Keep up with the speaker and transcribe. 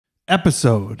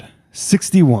Episode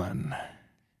 61.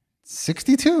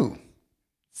 62.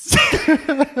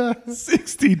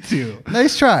 62.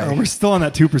 Nice try. We're still on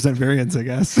that 2% variance, I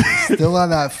guess. Still on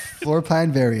that floor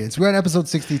plan variance. We're on episode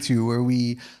 62 where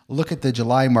we look at the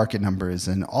July market numbers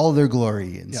and all their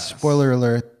glory. And spoiler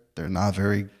alert, they're not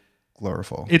very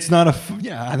gloriful. It's not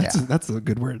that's a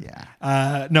good word.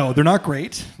 Yeah. No, they're not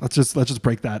great. Let's just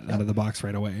break that out of the box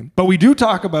right away. But we do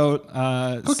talk about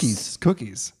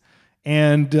cookies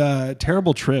and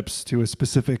terrible trips to a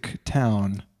specific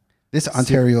town. This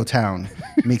Ontario town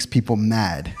makes people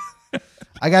mad.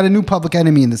 I got a new public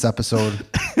enemy in this episode.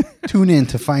 Tune in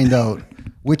to find out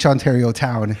which Ontario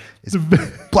town is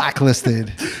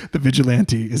blacklisted. The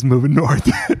vigilante is moving north.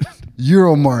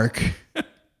 Euromark.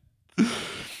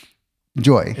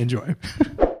 Enjoy.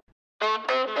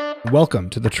 Welcome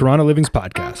to the Toronto Livings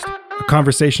Podcast, a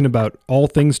conversation about all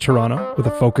things Toronto with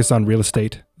a focus on real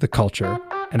estate, the culture,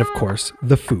 and of course,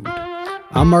 the food.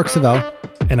 I'm Mark Savel.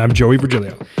 And I'm Joey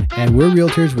Virgilio. And we're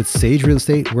realtors with Sage Real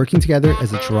Estate working together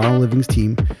as a Toronto Livings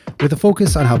team with a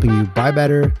focus on helping you buy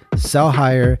better, sell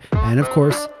higher, and of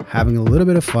course, having a little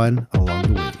bit of fun along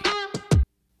the way.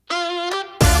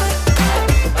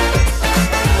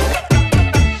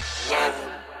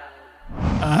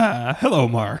 Hello,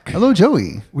 Mark. Hello,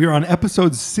 Joey. We are on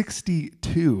episode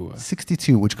 62.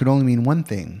 62, which could only mean one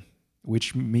thing.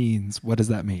 Which means, what does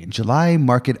that mean? July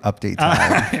market update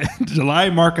time.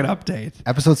 July market update.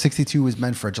 Episode 62 was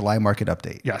meant for a July market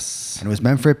update. Yes. And it was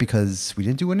meant for it because we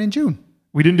didn't do one in June.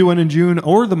 We didn't do one in June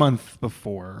or the month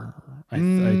before. I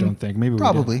don't think. Maybe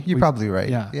probably. We did. You're probably right.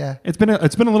 Yeah. It's been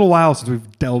a little while since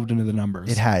we've delved into the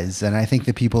numbers. It has. And I think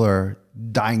that people are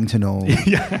dying to know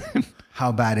how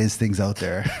bad is things out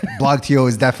there. BlogTO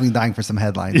is definitely dying for some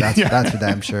headlines. That's for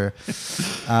damn sure.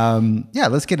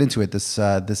 Let's get into it. This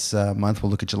month we'll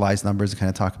look at July's numbers and kind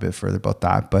of talk a bit further about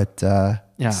that. But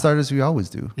let's start as we always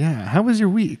do. Yeah. How was your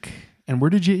week? And where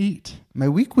did you eat? My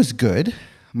week was good.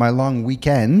 My long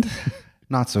weekend,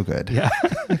 not so good. Yeah.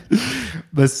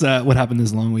 What happened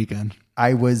this long weekend?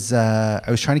 I was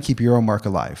trying to keep Euromark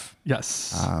alive.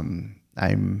 Yes.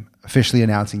 I'm officially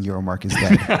announcing Euromark is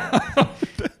dead.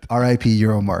 R.I.P.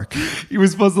 Euromark. He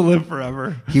was supposed to live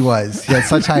forever. He was. He had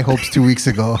such high hopes 2 weeks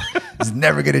ago. It's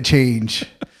never going to change.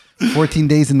 14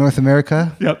 days in North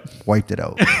America. Yep. Wiped it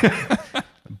out.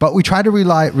 But we tried to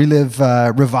revive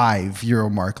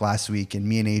Euromark last week, and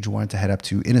me and Age wanted to head up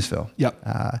to Innisfil.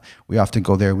 Yep. We often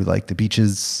go there. We like the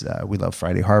beaches. We love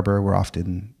Friday Harbor. We're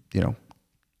often,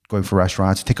 going for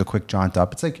restaurants, take a quick jaunt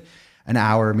up. It's like an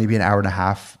hour, maybe an hour and a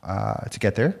half to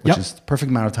get there, which is the perfect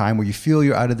amount of time where you feel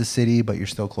you're out of the city, but you're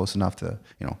still close enough to,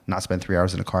 not spend 3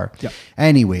 hours in a car. Yep.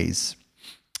 Anyways,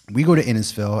 we go to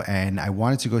Innisfil, and I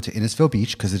wanted to go to Innisfil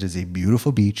Beach because it is a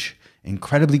beautiful beach,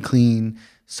 incredibly clean,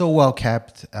 so well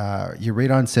kept. You're right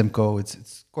on Simcoe.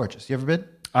 It's gorgeous. You ever been?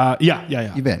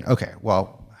 Yeah. You've been? Okay.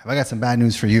 Well, I got some bad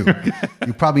news for you.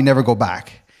 You probably never go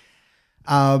back.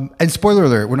 And spoiler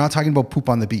alert, we're not talking about poop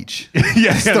on the beach.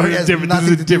 This is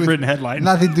a different headline.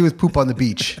 Nothing to do with poop on the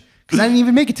beach. Because I didn't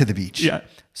even make it to the beach. Yeah.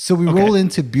 So we roll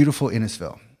into beautiful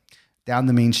Innisfil, down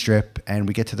the main strip, and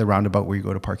we get to the roundabout where you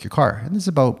go to park your car. And there's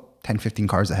about 10, 15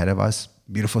 cars ahead of us.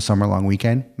 Beautiful summer long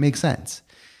weekend. Makes sense.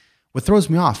 What throws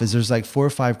me off is there's like 4 or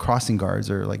 5 crossing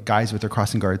guards or like guys with their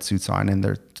crossing guard suits on, and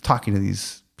they're talking to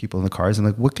these people in the cars. And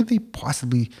like, what could they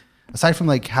possibly... Aside from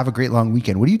like have a great long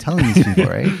weekend, what are you telling these people,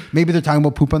 right? Maybe they're talking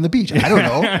about poop on the beach. I don't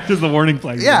know. Just the warning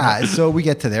flag. Yeah. So we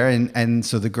get to there, and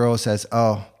so the girl says,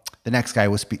 "Oh, the next guy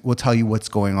will tell you what's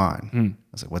going on."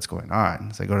 I was like, "What's going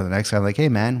on?" So I go to the next guy. I'm like, "Hey,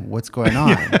 man, what's going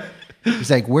on?" He's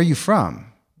like, "Where are you from?"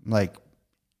 I'm like,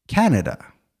 "Canada."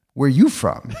 "Where are you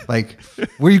from?" Like,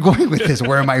 "Where are you going with this?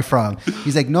 Where am I from?"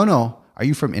 He's like, "No. Are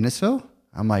you from Innisfil?"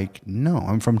 I'm like, "No,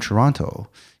 I'm from Toronto."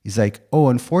 He's like, "Oh,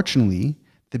 unfortunately,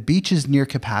 the beach is near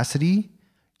capacity.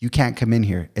 You can't come in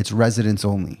here. It's residents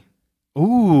only."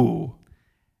 Ooh.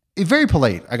 Very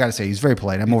polite. I got to say, he's very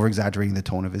polite. I'm over exaggerating the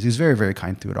tone of his. He was very, very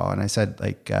kind through it all. And I said,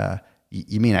 like,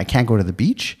 you mean I can't go to the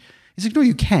beach? He's like, "No,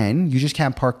 you can. You just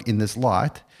can't park in this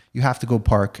lot. You have to go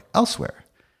park elsewhere."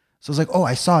 So I was like, "Oh,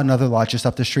 I saw another lot just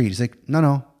up the street." He's like,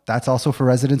 No, that's also for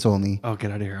residents only. Oh,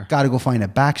 get out of here. Got to go find a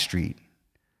back street.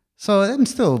 So I'm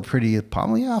still pretty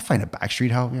pumped. Yeah, I'll find a back street.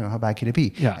 How bad can it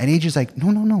be? Yeah. And AJ's like,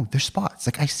 no, there's spots.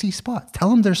 Like, I see spots. Tell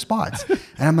them there's spots. And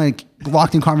I'm like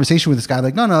locked in conversation with this guy.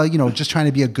 Like, no, just trying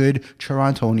to be a good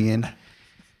Torontonian.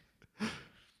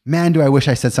 Man, do I wish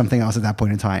I said something else at that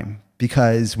point in time,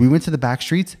 because we went to the back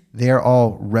streets. They're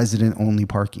all resident only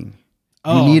parking.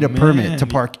 You need a permit to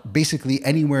park basically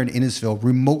anywhere in Innisfil,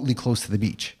 remotely close to the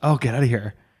beach. Oh, get out of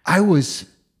here. I was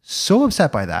so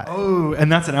upset by that. Oh,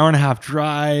 and that's an hour and a half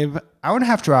drive. Hour and a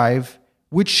half drive,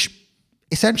 which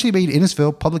essentially made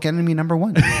Innisfil public enemy number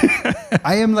one.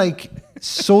 I am like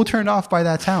so turned off by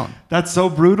that town. That's so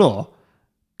brutal.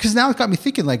 Because now it got me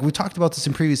thinking, like we talked about this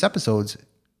in previous episodes.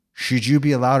 Should you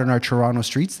be allowed in our Toronto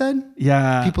streets then?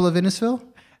 Yeah. People of Innisfil?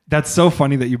 That's so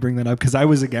funny that you bring that up because I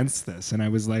was against this and I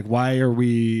was like, why are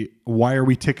we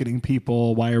ticketing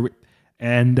people?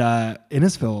 And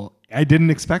Innisfil, I didn't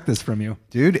expect this from you.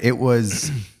 Dude, it was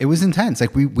intense.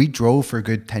 Like we drove for a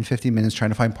good 10, 15 minutes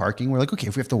trying to find parking. We're like, okay,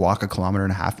 if we have to walk 1.5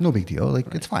 kilometers, no big deal.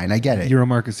 Like it's fine. I get it.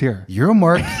 Euromark is here.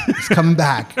 Euromark is coming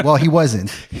back. Well, he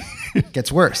wasn't.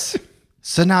 Gets worse.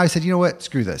 So now I said, you know what?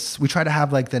 Screw this. We try to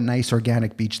have like the nice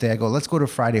organic beach day. I go, let's go to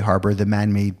Friday Harbor, the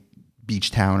man-made beach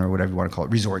town or whatever you want to call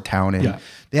it, resort town. And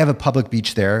they have a public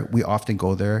beach there. We often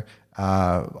go there.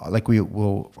 Like we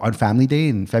will on family day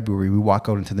in February, we walk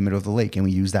out into the middle of the lake and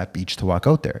we use that beach to walk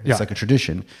out there. It's like a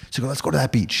tradition. So I go, let's go to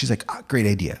that beach. She's like, great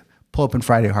idea. Pull up in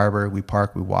Friday Harbor. We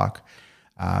park, we walk,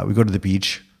 we go to the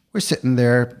beach. We're sitting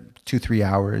there 2-3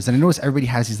 hours. And I notice everybody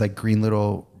has these like green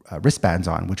little wristbands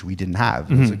on, which we didn't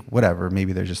have. It's like, whatever,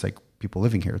 maybe they're just like people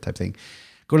living here type thing.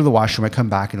 Go to the washroom. I come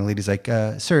back and the lady's like,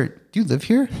 sir, do you live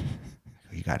here?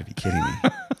 You got to be kidding me.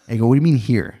 I go, what do you mean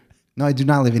here? No, I do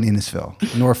not live in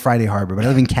Innisfil nor Friday Harbor, but I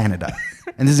live in Canada.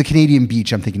 And this is a Canadian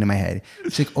beach, I'm thinking in my head.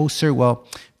 She's like, oh, sir, well,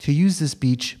 to use this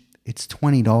beach, it's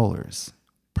 $20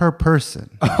 per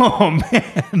person. Oh,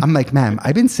 man. I'm like, ma'am,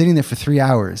 I've been sitting there for 3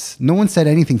 hours. No one said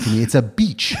anything to me. It's a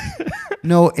beach.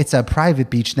 No, it's a private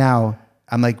beach now.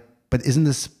 I'm like, but isn't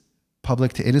this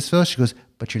public to Innisfil? She goes,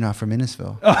 but you're not from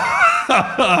Innisfil.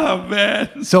 Oh,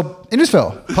 man. So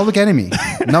Innisfil, public enemy,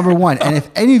 number one. And if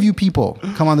any of you people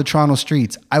come on the Toronto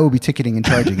streets, I will be ticketing and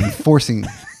charging and forcing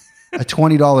a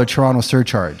 $20 Toronto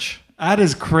surcharge. That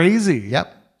is crazy.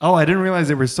 Yep. Oh, I didn't realize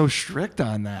they were so strict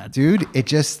on that. Dude,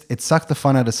 it sucked the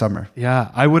fun out of summer.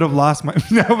 Yeah, I would have lost my,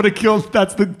 I would have killed,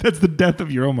 that's the death of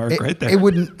Euromark right there.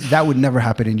 That would never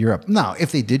happen in Europe. Now,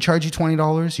 if they did charge you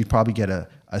 $20, you'd probably get a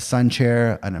sun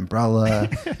chair, an umbrella,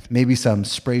 maybe some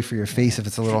spray for your face if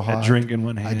it's a little hot. A drink in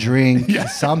one hand. A drink,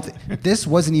 something. This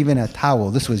wasn't even a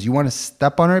towel. This was, you want to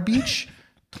step on our beach?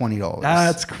 $20.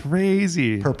 That's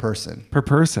crazy. Per person. Per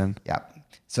person. Yeah.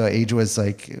 So Age was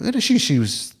like, she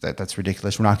was, that's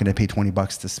ridiculous. We're not going to pay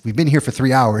 $20 we've been here for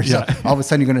 3 hours. Yeah. So all of a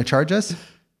sudden you're going to charge us?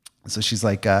 So she's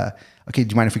like, okay, do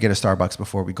you mind if we get a Starbucks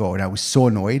before we go? And I was so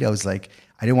annoyed. I was like,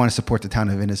 I didn't want to support the town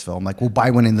of Innisfil. I'm like, we'll buy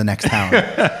one in the next town.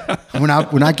 We're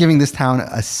not giving this town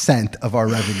a cent of our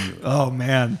revenue. Oh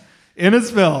man.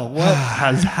 Innisfil, what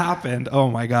has happened? Oh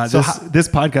my God. So this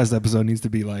podcast episode needs to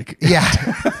be like, yeah.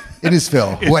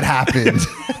 Innisfil, what happened?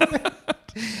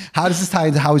 How does this tie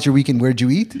into how was your weekend? Where'd you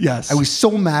eat? Yes. I was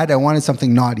so mad. I wanted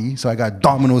something naughty. So I got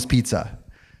Domino's pizza.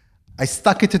 I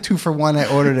stuck it to 2 for $1.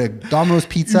 I ordered a Domino's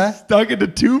pizza. Stuck it to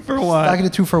 2 for $1. Stuck it to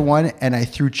 2 for $1. And I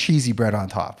threw cheesy bread on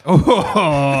top.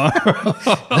 Oh.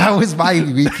 That was my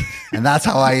week. And that's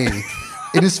how I ate.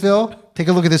 Innisfil, take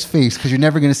a look at this face because you're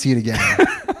never going to see it again.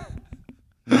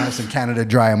 I have some Canada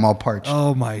Dry. I'm all parched.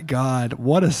 Oh my God.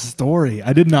 What a story.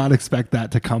 I did not expect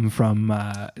that to come from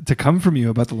you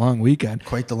about the long weekend.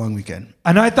 Quite the long weekend.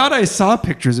 And I thought I saw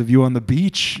pictures of you on the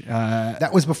beach.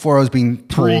 That was before I was being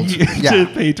told to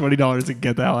pay $20 to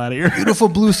get the hell out of here. Beautiful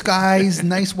blue skies,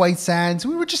 nice white sands.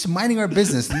 We were just minding our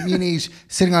business. Me and Age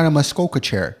sitting on a Muskoka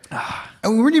chair.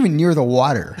 And we weren't even near the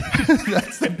water.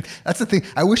 That's the thing.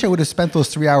 I wish I would have spent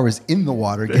those 3 hours in the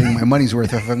water getting my money's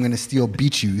worth if I'm going to steal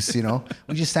beach use, you know?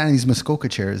 We just stand in these Muskoka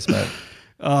chairs, but...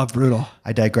 Oh, brutal.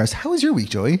 I digress. How was your week,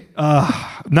 Joey?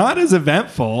 Not as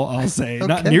eventful, I'll say. Okay.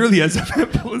 Not nearly as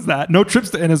eventful as that. No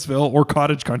trips to Innisfil or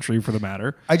cottage country for the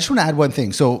matter. I just want to add one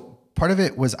thing. So part of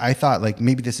it was I thought like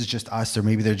maybe this is just us or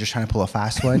maybe they're just trying to pull a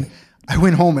fast one. I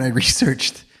went home and I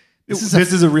researched... It's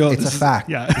a fact.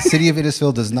 Yeah. The city of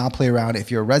Innisfil does not play around. If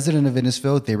you're a resident of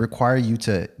Innisfil, they require you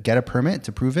to get a permit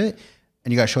to prove it,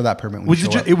 and you got to show that permit.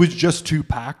 It was just too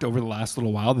packed over the last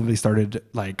little while that they started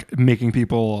like making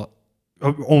people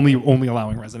only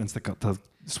allowing residents to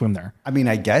swim there. I mean,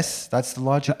 I guess that's the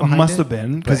logic behind it. Must have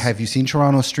been. But have you seen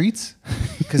Toronto streets?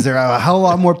 Because they're a hell of a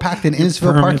lot more packed than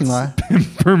Innisfil parking lot.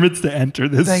 Permits to enter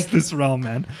this realm,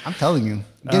 man. I'm telling you.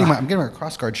 I'm getting my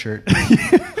cross guard shirt.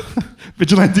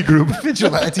 Vigilante group.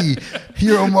 Vigilante.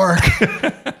 Hero Mark.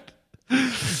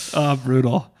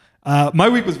 Brutal. My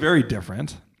week was very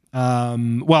different.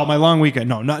 Well, my long weekend,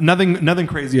 nothing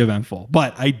crazy eventful,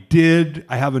 but I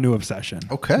have a new obsession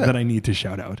that I need to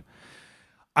shout out.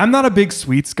 I'm not a big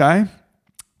sweets guy,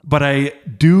 but I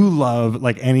do love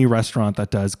like any restaurant that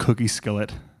does cookie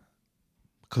skillet.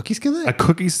 Cookie skillet? A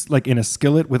cookies like in a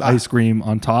skillet with ice cream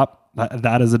on top.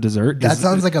 That is a dessert. That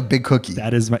sounds like a big cookie.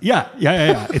 That is yeah.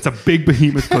 It's a big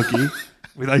behemoth cookie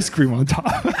with ice cream on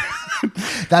top.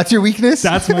 That's your weakness?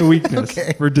 That's my weakness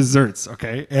for desserts.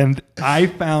 Okay. And I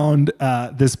found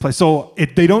this place. So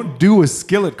they don't do a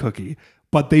skillet cookie,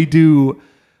 but they do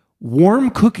warm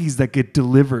cookies that get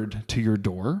delivered to your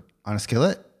door. On a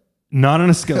skillet? Not on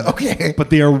a skillet. Okay. But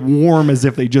they are warm as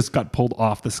if they just got pulled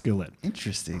off the skillet.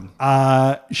 Interesting.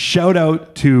 Shout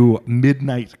out to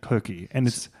Midnight Cookie. And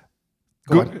it's...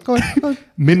 Go on.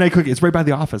 Midnight Cookie. It's right by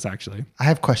the office, actually. I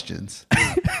have questions.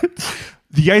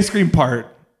 The ice cream part,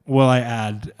 will I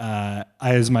add,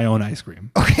 is my own ice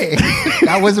cream. Okay.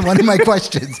 That wasn't one of my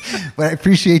questions, but I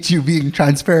appreciate you being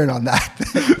transparent on that.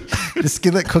 The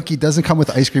skillet cookie doesn't come with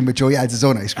ice cream, but Joey adds his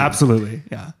own ice cream. Absolutely.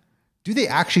 Yeah. Do they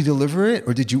actually deliver it,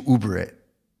 or did you Uber it?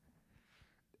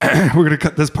 We're going to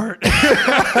cut this part.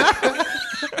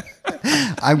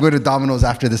 I'm going to Domino's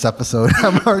after this episode.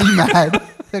 I'm already mad.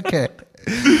 Okay.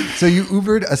 So you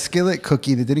Ubered a skillet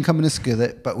cookie that didn't come in a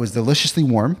skillet, but was deliciously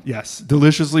warm. Yes,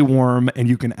 deliciously warm, and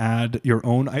you can add your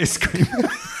own ice cream.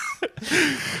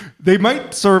 They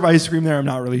might serve ice cream there. I'm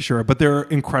not really sure, but they're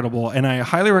incredible, and I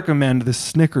highly recommend the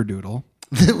Snickerdoodle.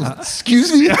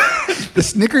 Excuse me? The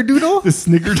Snickerdoodle? The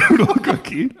Snickerdoodle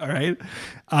cookie. All right.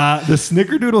 The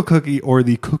Snickerdoodle cookie or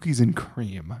the cookies and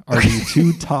cream are the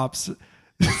two tops.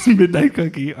 Midnight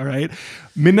Cookie. All right.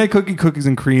 Midnight Cookie cookies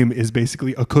and cream is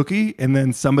basically a cookie, and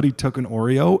then somebody took an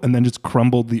Oreo and then just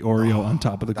crumbled the Oreo on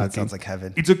top of the cookie. That sounds like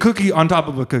heaven. It's a cookie on top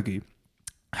of a cookie.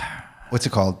 What's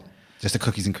it called? Just a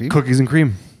cookies and cream? Cookies and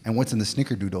cream. And what's in the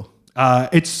Snickerdoodle?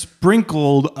 It's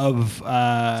sprinkled of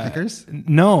Snickers?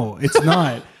 No, it's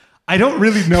not. I don't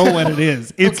really know what it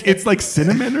is. It's like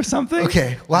cinnamon or something.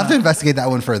 Okay, we'll have to investigate that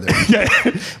one further. Yeah,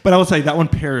 but I will say that one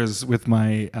pairs with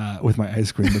my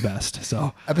ice cream the best.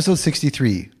 So episode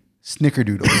 63,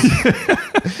 Snickerdoodles.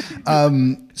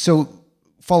 So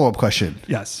follow-up question.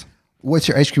 Yes. What's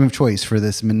your ice cream of choice for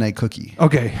this midnight cookie?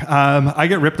 Okay, I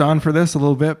get ripped on for this a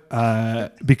little bit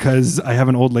because I have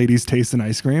an old lady's taste in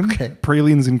ice cream. Okay.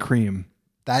 Pralines and cream.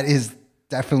 That is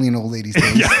definitely an old lady's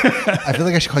taste. Yeah. I feel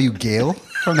like I should call you Gail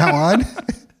from now on.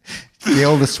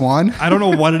 Gail the Swan. I don't know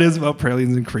what it is about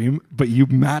pralines and cream, but you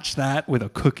match that with a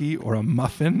cookie or a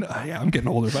muffin. Yeah, I'm getting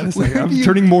older by the second. I'm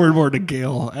turning more and more to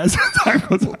Gail as time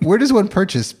goes on. Where does one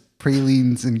purchase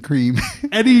pralines and cream?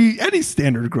 Any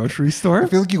standard grocery store. I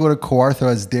feel like you go to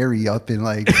Kawartha's Dairy up in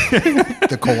like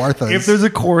the Kawarthas. If there's a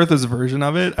Kawartha's version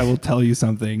of it, I will tell you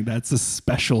something. That's a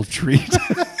special treat.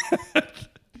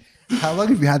 How long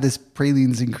have you had this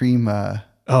pralines and cream?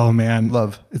 Oh man,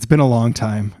 love. It's been a long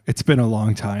time. It's been a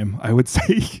long time. I would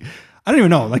say, I don't even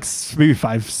know, like maybe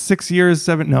 5, 6 years,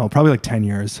 7. No, probably like 10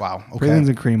 years. Wow. Okay. Pralines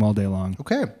and cream all day long.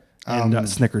 Okay. And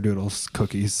Snickerdoodles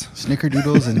cookies.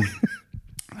 Snickerdoodles and.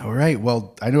 All right.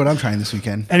 Well, I know what I'm trying this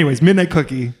weekend. Anyways, Midnight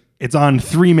Cookie. It's on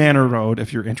 3 Manor Road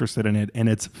if you're interested in it, and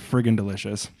it's friggin'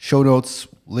 delicious. Show notes,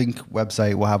 link,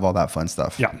 website. We'll have all that fun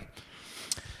stuff. Yeah.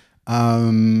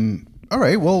 All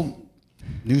right. Well,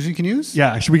 news you can use?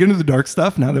 Yeah. Should we get into the dark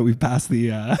stuff now that we've passed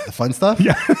the fun stuff?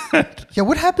 Yeah. Yeah.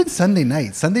 What happened Sunday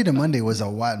night? Sunday to Monday was a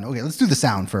while. Okay, let's do the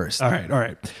sound first. All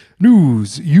right.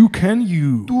 News you can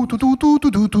use. It's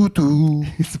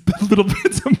little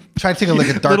bits of. Try to take like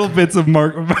a dark. Little bits of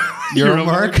Mark. Euro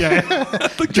Mark? Yeah.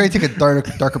 Try to take a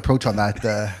dark approach on that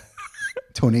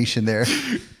tonation there.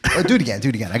 Oh, do it again.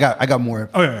 I got more.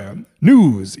 Oh yeah.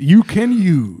 News you can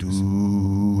use.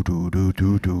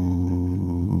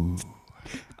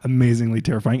 Amazingly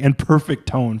terrifying and perfect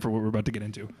tone for what we're about to get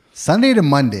into. Sunday to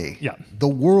Monday. Yeah. The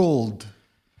world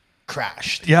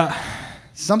crashed. Yeah.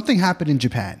 Something happened in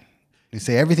Japan. They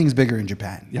say everything's bigger in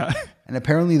Japan. Yeah. And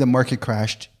apparently the market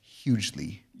crashed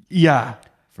hugely. Yeah.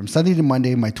 From Sunday to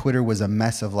Monday, my Twitter was a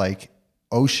mess of like,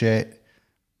 oh shit,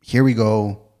 here we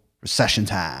go, recession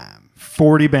time.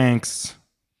 40 banks.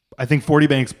 I think 40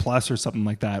 banks plus or something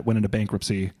like that went into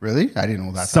bankruptcy. Really? I didn't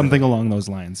know that. Something along those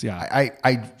lines. Yeah.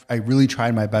 I really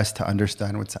tried my best to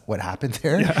understand what happened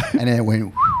there. Yeah. And then it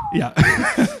went. Yeah.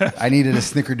 I needed a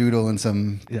Snickerdoodle and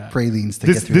some pralines to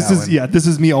get through this that is one. Yeah. This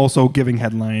is me also giving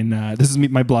headline. This is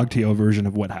my blog TO version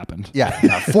of what happened.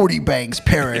 Yeah. 40 banks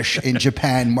perish in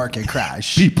Japan market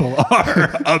crash. People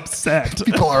are upset.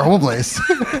 People are homeless.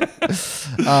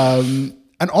 And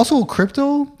also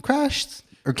crypto crashed.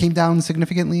 Or came down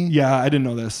significantly. Yeah, I didn't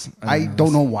know this. I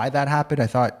don't know why that happened.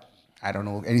 I don't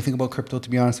know anything about crypto, to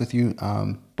be honest with you.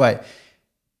 But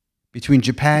between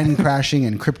Japan crashing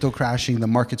and crypto crashing, the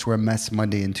markets were a mess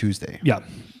Monday and Tuesday. Yeah.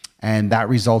 And that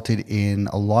resulted in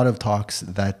a lot of talks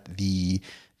that the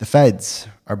feds,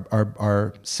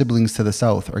 our siblings to the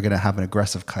south, are going to have an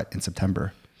aggressive cut in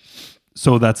September.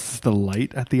 So that's the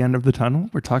light at the end of the tunnel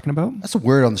we're talking about? That's the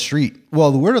word on the street.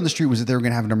 Well, the word on the street was that they were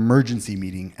going to have an emergency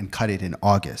meeting and cut it in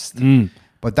August.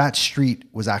 But that street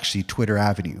was actually Twitter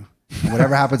Avenue.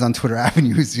 Whatever happens on Twitter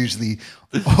Avenue is usually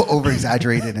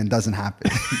over-exaggerated and doesn't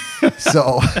happen.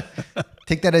 So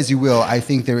take that as you will. I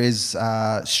think there is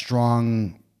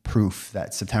strong proof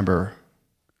that September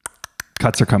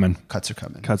cuts are coming. Cuts are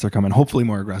coming. Cuts are coming. Hopefully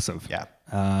more aggressive. Yeah.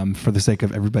 For the sake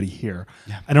of everybody here.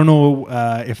 Yeah. I don't know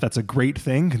if that's a great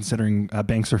thing considering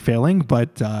banks are failing,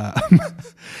 but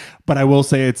but I will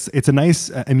say it's a nice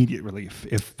immediate relief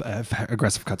if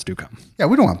aggressive cuts do come. Yeah,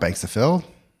 we don't want banks to fail.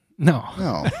 No.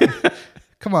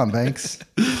 Come on, banks.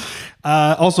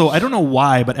 Also, I don't know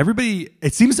why, but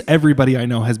it seems everybody I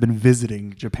know has been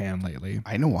visiting Japan lately.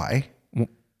 I know why.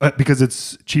 Because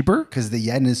it's cheaper? Because the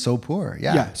yen is so poor.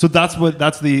 Yeah. Yeah. So that's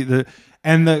the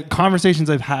and the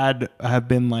conversations I've had have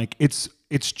been like, it's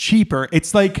cheaper.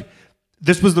 It's like,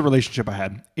 this was the relationship I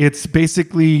had. It's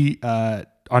basically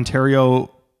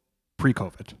Ontario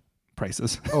pre-COVID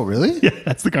prices. Oh, really? Yeah,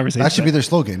 that's the conversation. That should be their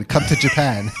slogan. Come to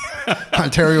Japan.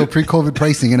 Ontario pre-COVID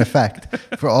pricing in effect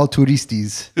for all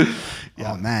touristies.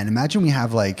 Yeah. Oh, man. Imagine we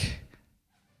have like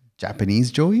Japanese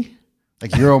Joey.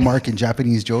 Like Euromark and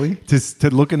Japanese Joey. To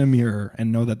look in a mirror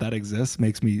and know that exists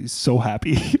makes me so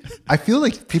happy. I feel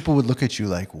like people would look at you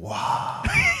like, wow,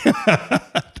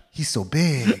 he's so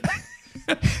big.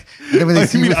 Then when they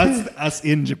see us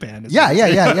in Japan. Yeah.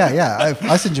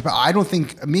 Us in Japan. I don't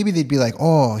think, maybe they'd be like,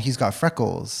 oh, he's got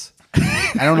freckles.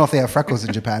 I don't know if they have freckles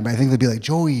in Japan, but I think they'd be like,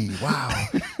 Joey, wow.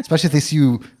 Especially if they see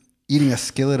you eating a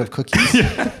skillet of cookies.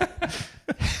 Yeah.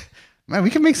 Man, we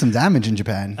can make some damage in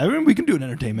Japan. I mean, we can do an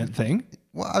entertainment thing.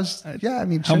 Well,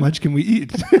 how much can we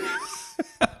eat?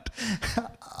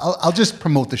 I'll just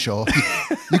promote the show.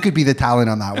 You could be the talent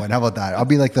on that one. How about that? I'll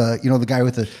be like the guy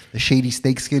with the shady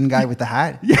steak skin guy with the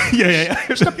hat.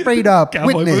 Yeah. Straight up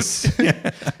witness.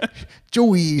 Yeah.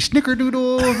 Joey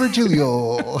Snickerdoodle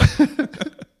Virgilio.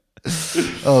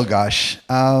 Oh gosh.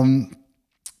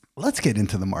 Let's get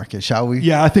into the market, shall we?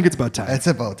 Yeah, I think it's about time. It's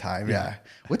about time. Yeah.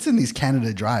 What's in these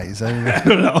Canada Dries? I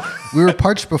don't know. We were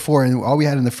parched before, and all we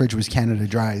had in the fridge was Canada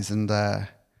Dries, and well,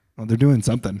 they're doing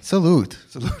something. Salute.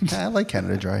 Yeah, I like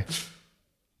Canada Dry.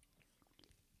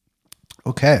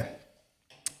 Okay,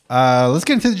 let's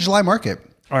get into the July market.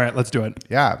 All right, let's do it.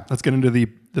 Yeah, let's get into the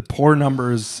poor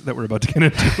numbers that we're about to get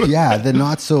into. Yeah, the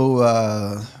not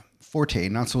so forte,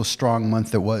 not so strong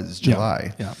month that was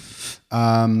July. Yeah.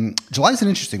 July is an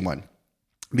interesting one,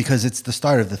 because it's the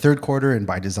start of the third quarter and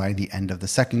by design the end of the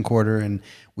second quarter, and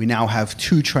we now have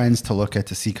two trends to look at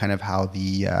to see kind of how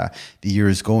the year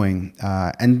is going.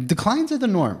 And declines are the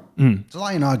norm.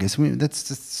 July and August, that's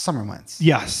the summer months.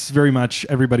 Yes, very much.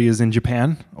 Everybody is in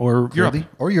Japan or Europe.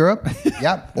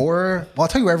 Yeah, or well, I'll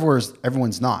tell you where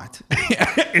everyone's not.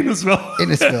 Innisfil.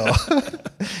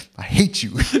 I hate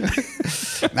you.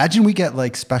 Imagine we get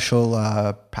like special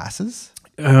passes.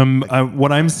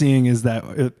 What I'm seeing is that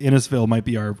Innisfil might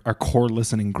be our core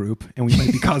listening group, and we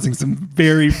might be causing some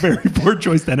very, very poor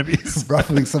choice enemies.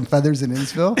 Ruffling some feathers in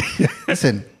Innisfil.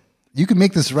 Listen, you can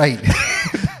make this right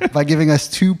by giving us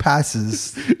 2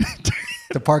 passes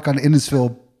to park on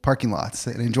Innisfil parking lots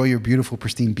and enjoy your beautiful,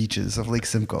 pristine beaches of Lake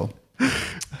Simcoe.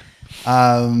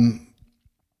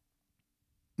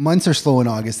 Months are slow in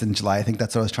August and July. I think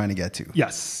that's what I was trying to get to.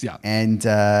 Yes. Yeah. And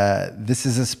this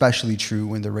is especially true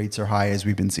when the rates are high, as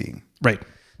we've been seeing. Right.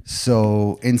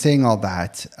 So in saying all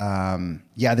that,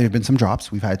 there have been some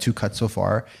drops. We've had 2 cuts so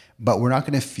far, but we're not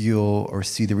going to feel or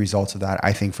see the results of that,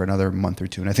 I think, for another month or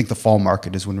 2. And I think the fall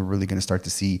market is when we're really going to start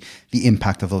to see the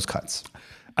impact of those cuts.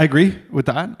 I agree with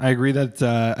that. I agree that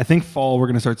I think fall we're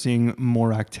going to start seeing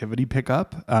more activity pick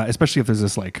up, especially if there's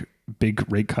this like big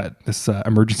rate cut, this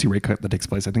emergency rate cut that takes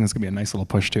place. I think it's going to be a nice little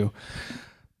push too.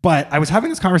 But I was having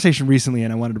this conversation recently,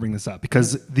 and I wanted to bring this up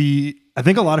because I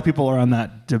think a lot of people are on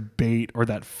that debate or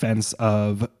that fence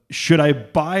of, should I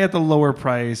buy at the lower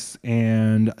price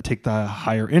and take the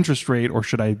higher interest rate, or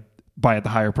should I buy at the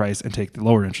higher price and take the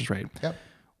lower interest rate? Yep.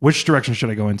 Which direction should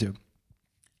I go into?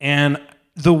 And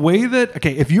the way that,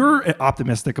 if you're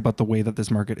optimistic about the way that this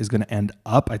market is going to end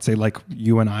up, I'd say like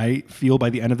you and I feel by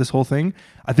the end of this whole thing,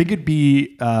 I think it'd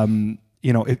be,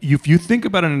 if you think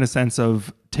about it in a sense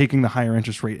of taking the higher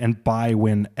interest rate and buy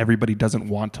when everybody doesn't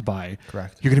want to buy,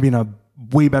 correct, you're going to be in a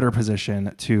way better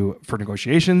position for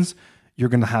negotiations. You're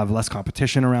going to have less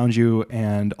competition around you.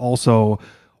 And also,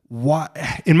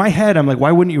 in my head, I'm like,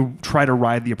 why wouldn't you try to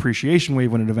ride the appreciation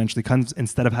wave when it eventually comes,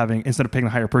 instead of paying the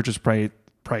higher purchase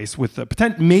price with the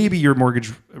potential, maybe your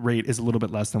mortgage rate is a little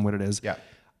bit less than what it is. Yeah.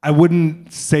 I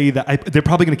wouldn't say that they're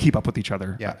probably going to keep up with each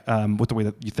other. Yeah. With the way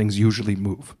that things usually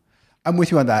move. I'm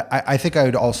with you on that. I think I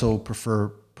would also prefer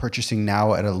purchasing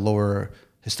now at a lower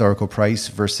historical price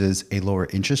versus a lower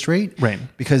interest rate. Right.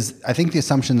 Because I think the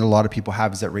assumption that a lot of people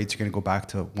have is that rates are going to go back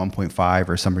to 1.5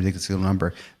 or some ridiculous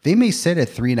number. They may sit at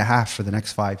 3.5 for the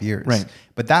next 5 years. Right.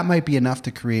 But that might be enough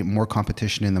to create more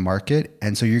competition in the market.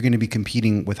 And so you're going to be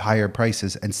competing with higher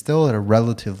prices and still at a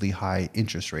relatively high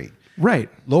interest rate. Right.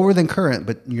 Lower than current,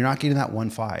 but you're not getting that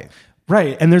 1.5.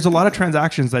 Right. And there's a lot of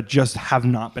transactions that just have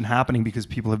not been happening because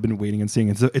people have been waiting and seeing.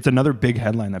 It's another big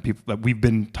headline that we've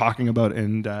been talking about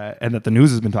and that the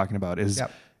news has been talking about is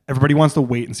everybody wants to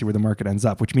wait and see where the market ends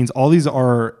up, which means all these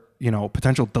are,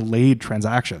 potential delayed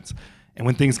transactions. And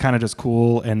when things kind of just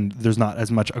cool and there's not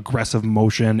as much aggressive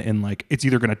motion in like it's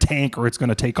either going to tank or it's going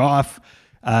to take off,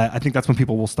 I think that's when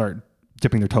people will start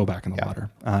dipping their toe back in the water.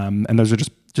 And those are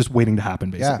just waiting to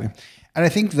happen, basically. Yeah. And I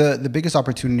think the biggest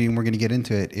opportunity, and we're going to get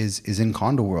into it, is in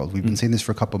condo world. We've been saying this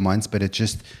for a couple of months, but it's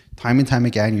just time and time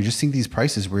again, you're just seeing these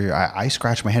prices where I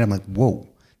scratch my head. I'm like, whoa,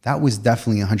 that was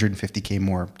definitely 150K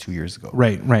more 2 years ago.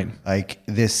 Right. Like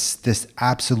this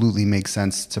absolutely makes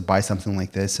sense to buy something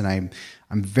like this. And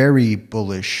I'm very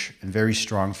bullish and very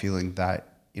strong feeling that,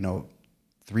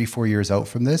 3-4 years out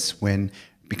from this,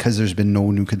 because there's been no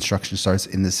new construction starts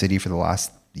in the city for the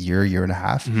last year and a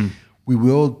half, we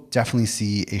will definitely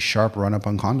see a sharp run up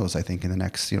on condos, I think, in the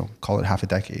next, call it half a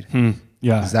decade.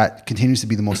 Yeah. Because that continues to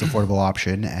be the most affordable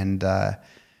option. And I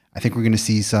think we're going to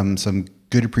see some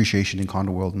good appreciation in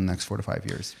condo world in the next 4 to 5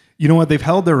 years. You know what? They've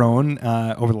held their own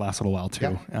over the last little while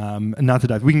too. Yeah. Not to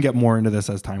dive. We can get more into this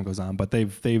as time goes on, but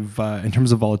they've in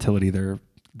terms of volatility,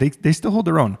 they still hold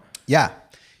their own. Yeah.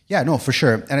 Yeah, no, for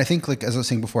sure. And I think, like, as I was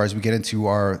saying before, as we get into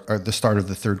the start of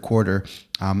the third quarter,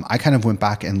 I kind of went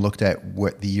back and looked at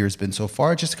what the year's been so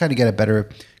far, just to kind of get a better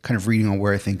kind of reading on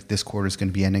where I think this quarter is going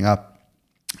to be ending up.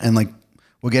 And like,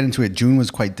 we'll get into it. June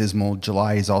was quite dismal.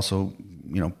 July is also,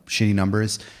 shitty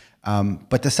numbers.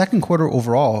 But the second quarter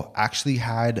overall actually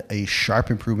had a sharp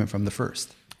improvement from the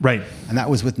first. Right. And that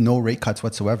was with no rate cuts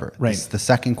whatsoever. Right. The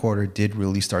second quarter did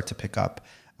really start to pick up.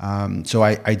 So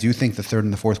I do think the third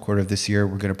and the fourth quarter of this year,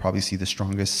 we're going to probably see the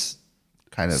strongest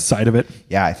kind of side of it.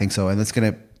 Yeah, I think so. And it's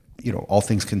going to, all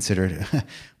things considered,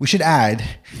 we should add,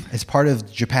 as part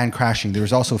of Japan crashing, there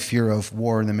was also fear of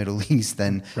war in the Middle East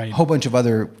and a whole bunch of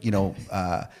other,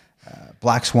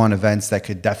 black swan events that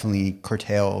could definitely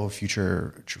curtail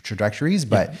future trajectories.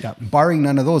 But barring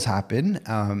none of those happen,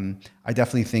 I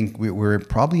definitely think we're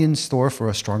probably in store for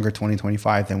a stronger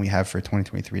 2025 than we have for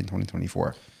 2023 and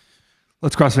 2024.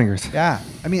 Let's cross fingers. Yeah.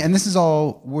 I mean, and this is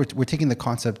all, we're taking the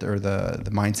concept or the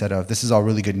mindset of this is all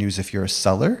really good news if you're a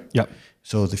seller. Yep.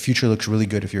 So the future looks really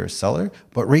good if you're a seller.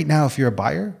 But right now, if you're a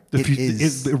buyer,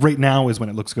 right now is when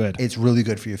it looks good. It's really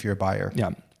good for you if you're a buyer.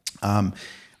 Yeah.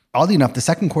 Oddly enough, the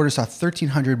second quarter saw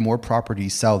 1,300 more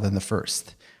properties sell than the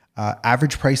first.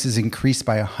 Average prices increased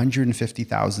by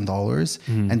 $150,000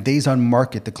 and days on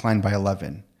market declined by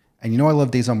 11. And I love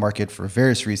days on market for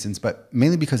various reasons, but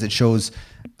mainly because it shows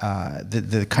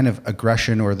the kind of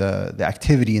aggression or the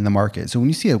activity in the market. So when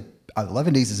you see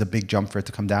 11 days is a big jump for it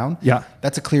to come down. Yeah.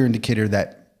 That's a clear indicator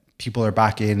that people are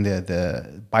back in.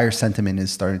 The buyer sentiment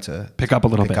is starting to pick up a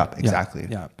little bit. Exactly.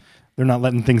 Yeah. They're not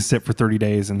letting things sit for 30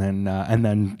 days and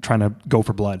then trying to go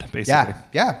for blood, basically.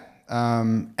 Yeah.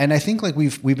 And I think like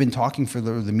we've been talking for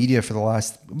the media for the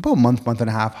last about month and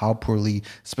a half, how poorly,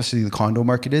 especially the condo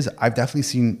market is. I've definitely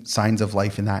seen signs of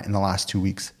life in that in the last 2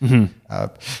 weeks.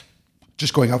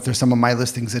 Just going out there, some of my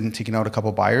listings and taking out a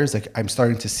couple buyers, like I'm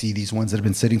starting to see these ones that have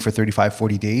been sitting for 35,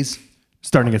 40 days.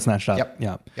 Starting to get snatched up.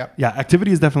 Yep. Yeah.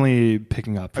 Activity is definitely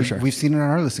picking up for sure. We've seen it on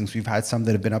our listings. We've had some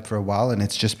that have been up for a while and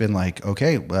it's just been like,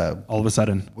 okay. All of a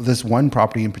sudden. This one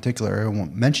property in particular, I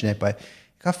won't mention it, but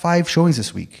got 5 showings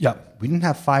this week. Yeah. We didn't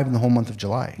have 5 in the whole month of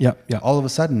July. Yeah. All of a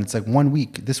sudden, it's like 1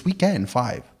 week. This weekend,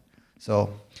 5.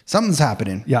 So something's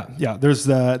happening. Yeah.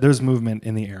 There's movement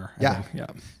in the air. I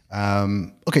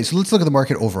think. Okay, so let's look at the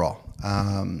market overall.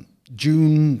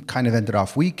 June kind of ended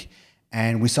off weak,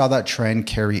 and we saw that trend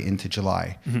carry into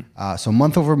July. So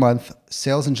month over month,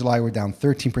 sales in July were down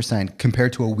 13%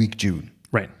 compared to a weak June.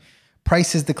 Right.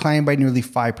 Prices declined by nearly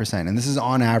 5%, and this is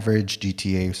on average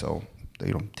GTA. So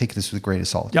take this with a grain of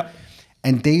salt. Yep.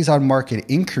 And days on market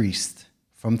increased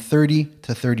from 30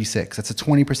 to 36. That's a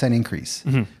 20% increase.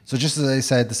 So just as I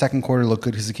said, the second quarter looked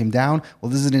good because it came down. Well,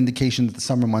 this is an indication that the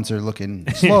summer months are looking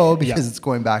slow because it's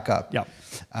going back up. Yeah.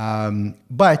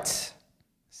 But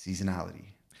seasonality.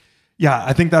 Yeah,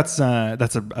 I think that's a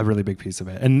really big piece of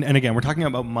it. And again, we're talking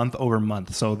about month over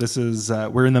month. So this is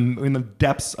we're in the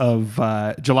depths of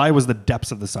July was the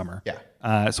depths of the summer.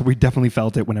 Yeah. So we definitely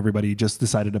felt it when everybody just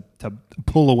decided to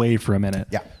pull away for a minute.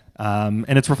 Yeah. And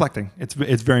it's reflecting. It's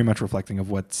very much reflecting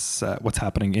of what's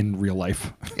happening in real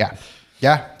life.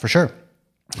 Yeah, for sure.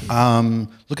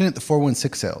 Looking at the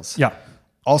 416 sales. Yeah.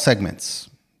 All segments,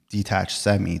 detached,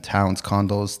 semi, towns,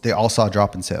 condos, they all saw a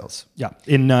drop in sales. Yeah.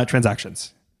 In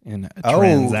transactions.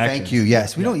 Thank you.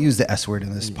 Yes. We don't use the S word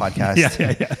in this podcast.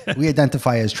 Yeah. We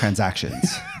identify as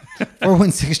transactions.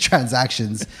 416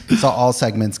 transactions saw all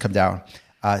segments come down.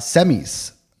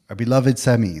 Semis, our beloved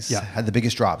semis, had the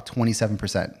biggest drop,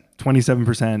 27%.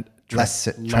 27%. Less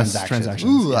transactions.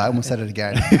 Ooh, I almost said it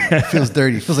again. It feels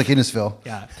dirty. It feels like Innisfil.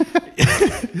 Yeah.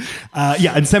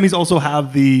 And semis also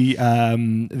have the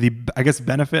I guess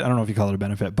benefit. I don't know if you call it a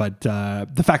benefit, but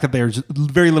the fact that there's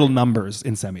very little numbers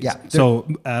in semis. Yeah. So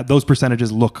those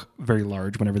percentages look very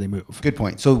large whenever they move. Good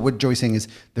point. So what Joey's saying is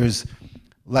there's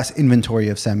less inventory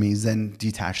of semis than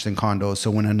detached and condos.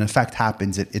 So when an effect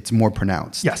happens, it's more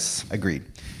pronounced. Yes. Agreed.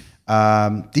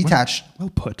 Detached.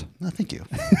 Well put. No, thank you.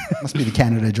 Must be the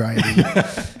Canada Dry.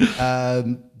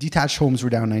 Detached homes were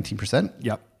down 19%.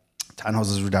 Yep.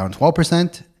 Townhouses were down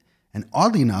 12%. And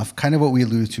oddly enough, kind of what we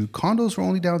alluded to, condos were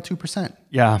only down 2%.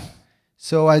 Yeah.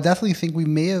 So I definitely think we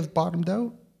may have bottomed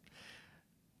out.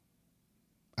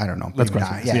 I don't know. Let's go.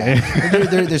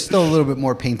 There's still a little bit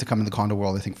more pain to come in the condo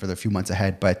world, I think, for the few months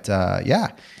ahead. But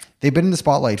they've been in the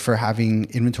spotlight for having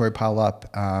inventory pile up.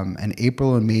 And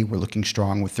April and May were looking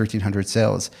strong with 1,300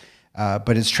 sales.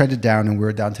 But it's trended down, and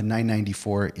we're down to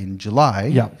 994 in July.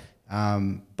 Yeah.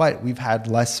 But we've had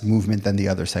less movement than the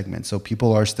other segments. So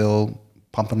people are still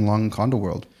pumping along in condo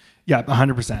world. Yeah,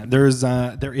 100%.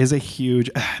 There is a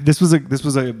huge. This was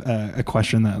a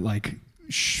question that like.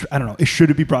 I don't know. Should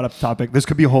it be brought up topic? This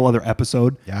could be a whole other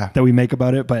episode that we make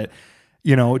about it. But,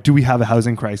 do we have a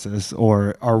housing crisis,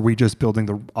 or are we just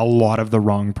building a lot of the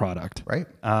wrong product? Right.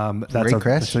 That's great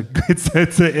question.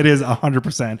 It is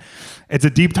 100%. It's a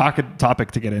deep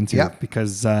topic to get into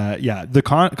because, the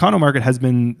condo market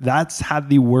that's had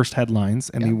the worst headlines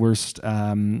and the worst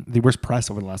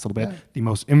press over the last little bit. The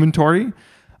most inventory.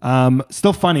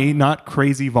 Still funny, not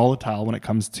crazy volatile when it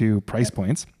comes to price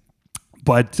points.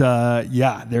 But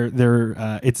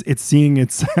it's seeing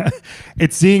its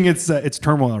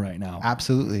turmoil right now.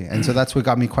 Absolutely, and so that's what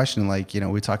got me questioning. Like,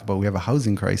 we talk about we have a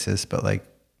housing crisis, but like,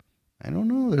 I don't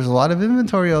know. There's a lot of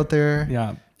inventory out there.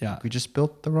 Yeah. We just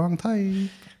built the wrong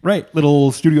type. Right,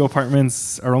 little studio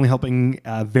apartments are only helping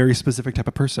a very specific type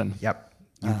of person. Yep,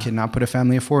 you cannot put a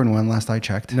family of four in one. Last I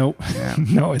checked. Nope. Yeah.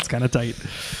 No, it's kind of tight.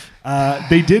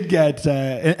 They did get,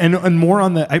 and more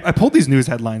on I pulled these news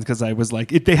headlines because I was like,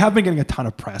 they have been getting a ton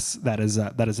of press. That is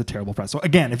a terrible press. So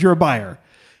again, if you're a buyer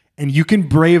and you can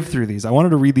brave through these, I wanted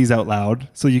to read these out loud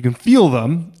so you can feel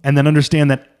them and then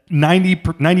understand that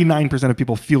 99% of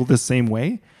people feel the same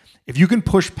way. If you can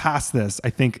push past this, I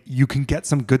think you can get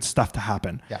some good stuff to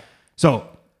happen. Yeah. So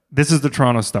this is the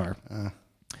Toronto Star.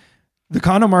 The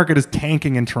condo market is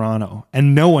tanking in Toronto,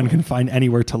 and no one can find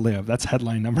anywhere to live. That's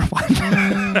headline number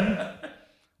one.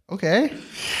 Okay.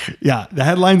 Yeah, the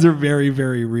headlines are very,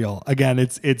 very real. Again,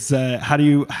 it's how do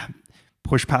you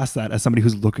push past that as somebody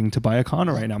who's looking to buy a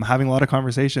condo right now? I'm having a lot of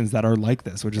conversations that are like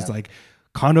this, which is like,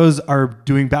 condos are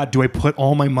doing bad. Do I put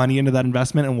all my money into that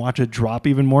investment and watch it drop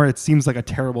even more? It seems like a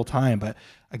terrible time. But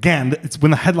again, it's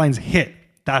when the headlines hit,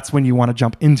 that's when you want to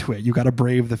jump into it. You got to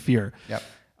brave the fear. Yep.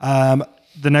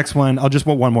 The next one, I'll just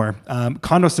put one more.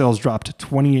 Condo sales dropped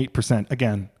 28%.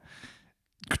 Again,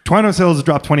 condo sales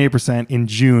dropped 28% in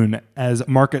June as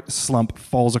market slump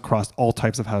falls across all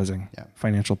types of housing. Yeah.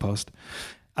 Financial Post.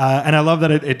 And I love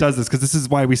that it does this because this is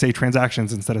why we say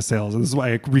transactions instead of sales. And this is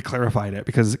why I reclarified it,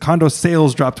 because condo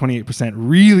sales dropped 28%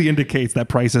 really indicates that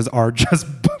prices are just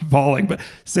falling. But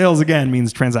sales, again,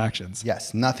 means transactions.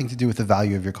 Yes, nothing to do with the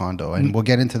value of your condo. And we'll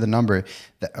get into the number.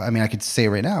 I could say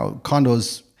right now,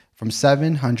 condos from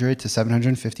 700 to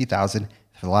 750,000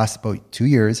 for the last about 2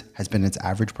 years has been its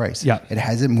average price. Yeah. It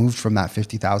hasn't moved from that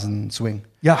 50,000 swing.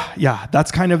 Yeah.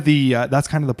 That's kind of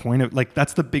the point of, like,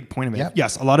 that's the big point of it. Yep.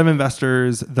 Yes, a lot of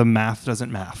investors, the math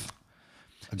doesn't math.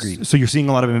 Agreed. So you're seeing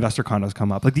a lot of investor condos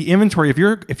come up. Like the inventory, if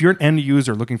you're an end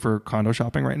user looking for condo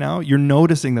shopping right now, you're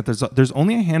noticing that there's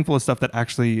only a handful of stuff that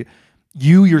actually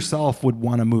you yourself would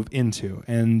want to move into.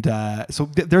 And so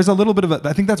there's a little bit of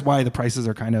I think that's why the prices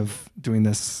are kind of doing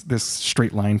this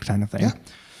straight line kind of thing.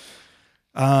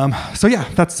 Yeah. So yeah,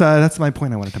 that's my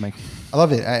point I wanted to make. I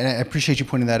love it. I appreciate you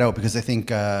pointing that out because I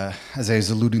think, as I was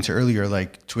alluding to earlier,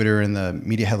 like Twitter and the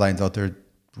media headlines out there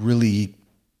really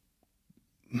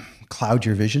cloud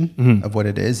your vision of what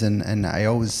it is. And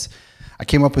I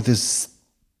came up with this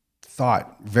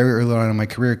thought very early on in my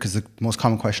career because the most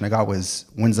common question I got was,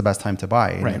 when's the best time to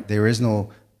buy? And right. There is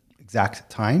no exact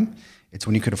time. It's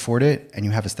when you could afford it and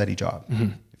you have a steady job.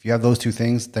 Mm-hmm. If you have those two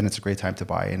things, then it's a great time to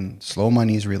buy. And slow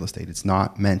money is real estate. It's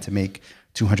not meant to make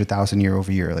 200,000 year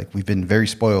over year. Like we've been very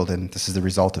spoiled, and this is the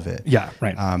result of it. Yeah,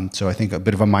 right. So I think a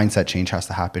bit of a mindset change has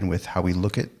to happen with how we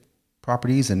look at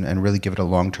properties and really give it a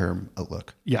long-term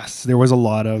outlook. Yes, there was a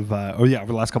lot of over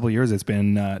the last couple of years, it's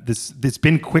been it's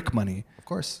been quick money, of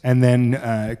course, and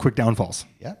then quick downfalls.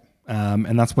 Yeah,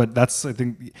 and that's I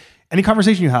think any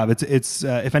conversation you have, it's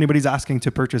if anybody's asking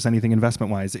to purchase anything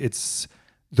investment wise, it's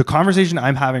the conversation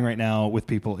I'm having right now with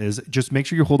people is just make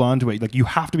sure you hold on to it. Like you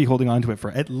have to be holding on to it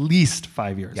for at least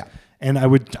 5 years. Yeah. And I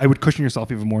would cushion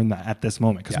yourself even more than that at this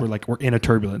moment because we're in a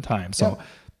turbulent time. So,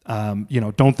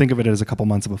 don't think of it as a couple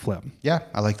months of a flip. Yeah,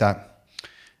 I like that.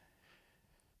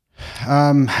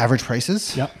 Average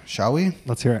prices. Yep. Shall we?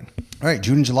 Let's hear it. All right,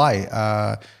 June and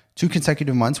July, 2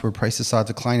 consecutive months where prices saw a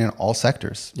decline in all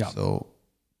sectors. Yeah. So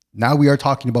now we are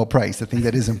talking about price. I think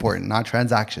that is important, not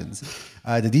transactions.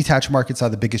 The detached market saw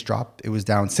the biggest drop. It was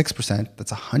down 6%.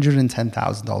 That's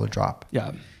 $110,000 drop.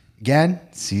 Yeah. Again,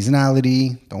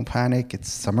 seasonality. Don't panic.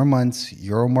 It's summer months.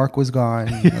 Euromark was gone.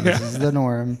 This is the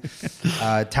norm.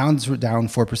 Towns were down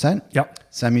 4%.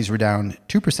 Yep. Semis were down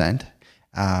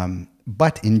 2%.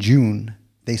 But in June,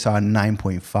 they saw a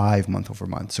 9.5 month over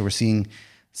month. So we're seeing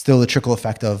still a trickle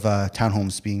effect of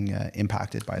townhomes being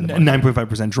impacted by the market.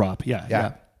 9.5% drop.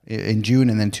 Yeah. In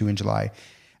June and then 2 in July.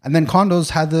 And then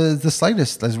condos had the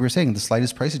slightest, as we were saying, the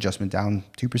slightest price adjustment, down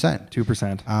 2%.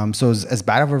 2%. So as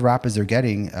bad of a rap as they're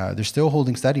getting, they're still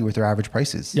holding steady with their average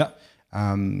prices. Yeah.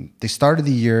 They started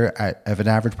the year at an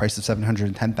average price of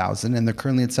 $710,000, and they're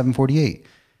currently at $748,000.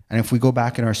 And if we go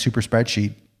back in our super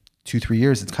spreadsheet, 2-3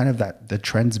 years, it's kind of that the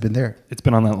trend's been there. It's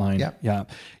been on that line. Yeah.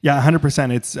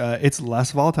 100%. It's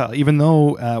less volatile, even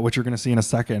though what you're going to see in a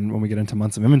second when we get into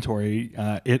months of inventory,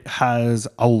 it has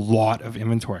a lot of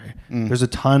inventory. There's a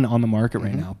ton on the market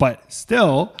right now, but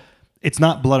still, it's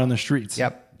not blood on the streets.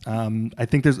 Yep. I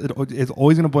think it's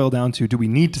always going to boil down to, do we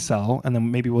need to sell? And then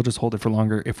maybe we'll just hold it for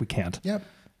longer if we can't. Yep.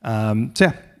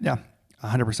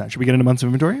 100%. Should we get into months of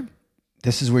inventory?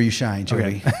 This is where you shine, Joey.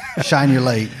 Okay. Shine your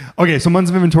light. Okay, so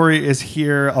months of inventory is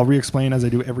here. I'll re-explain as I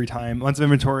do every time. Months of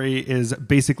inventory is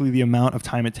basically the amount of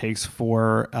time it takes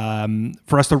for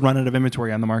us to run out of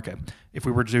inventory on the market if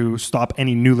we were to stop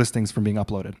any new listings from being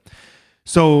uploaded.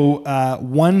 So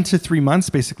 1 to 3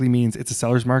 months basically means it's a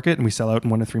seller's market and we sell out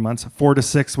in 1 to 3 months. 4 to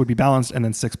 6 would be balanced, and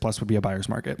then 6+ would be a buyer's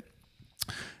market.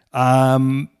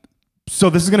 So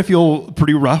this is going to feel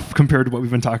pretty rough compared to what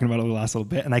we've been talking about over the last little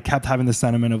bit. And I kept having this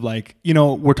sentiment of like,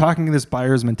 we're talking this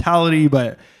buyer's mentality,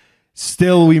 but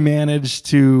still we managed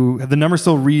to, the numbers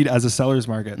still read as a seller's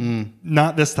market.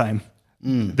 Not this time.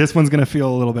 This one's going to feel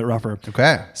a little bit rougher.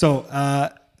 Okay. So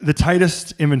the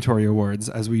tightest inventory awards,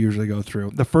 as we usually go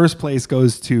through, the first place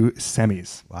goes to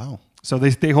semis. Wow. So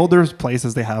they hold their place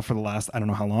as they have for the last, I don't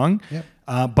know how long. Yep.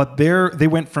 But they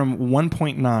went from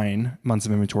 1.9 months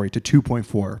of inventory to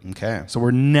 2.4. Okay. So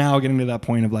we're now getting to that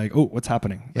point of like, oh, what's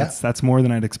happening? Yeah. That's more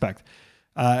than I'd expect.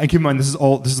 And keep in mind, this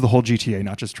is the whole GTA,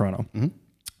 not just Toronto.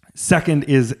 Second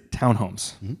is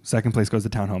townhomes. Second place goes to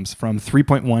townhomes from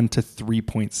 3.1 to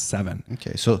 3.7.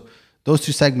 Okay. So those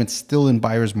two segments still in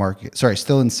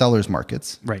still in sellers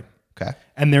markets. Right. Okay.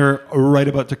 And they're right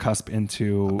about to cusp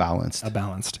into a balanced.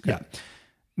 Okay. Yeah.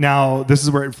 Now, this is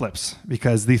where it flips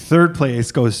because the third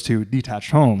place goes to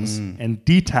detached homes, and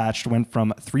detached went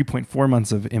from 3.4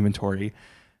 months of inventory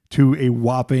to a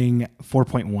whopping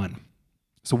 4.1.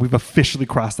 So we've officially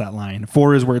crossed that line.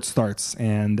 4 is where it starts,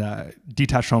 and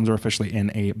detached homes are officially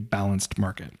in a balanced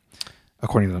market,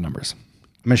 according to the numbers.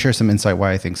 I'm going to share some insight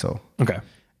why I think so. Okay.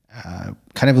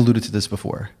 Kind of alluded to this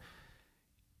before.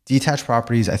 Detached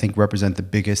properties, I think, represent the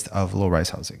biggest of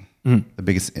low-rise housing, the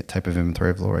biggest type of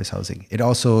inventory of low-rise housing. It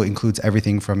also includes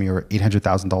everything from your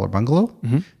 $800,000 bungalow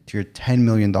to your $10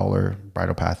 million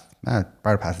bridal path.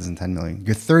 Bridal path isn't $10 million.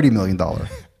 Your $30 million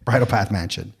bridal path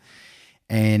mansion.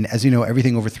 And as you know,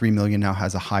 everything over $3 million now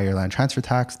has a higher land transfer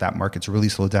tax. That market's really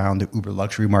slowed down. The uber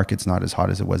luxury market's not as hot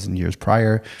as it was in years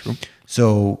prior. True.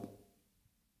 So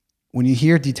when you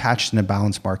hear detached in a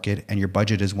balanced market and your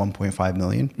budget is 1.5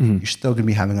 million, you're still going to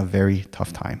be having a very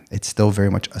tough time. It's still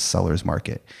very much a seller's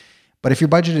market. But if your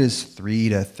budget is 3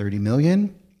 to 30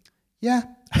 million, yeah,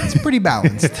 it's pretty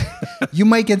balanced. You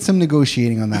might get some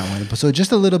negotiating on that one. So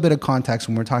just a little bit of context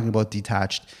when we're talking about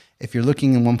detached. If you're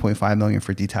looking in 1.5 million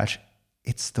for detached,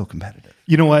 it's still competitive.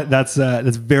 You know what? That's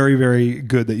very, very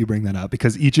good that you bring that up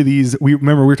because each of these, we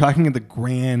were talking in the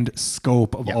grand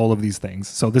scope of all of these things.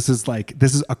 So this is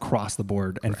across the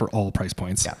board and for all price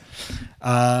points. Yeah.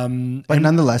 But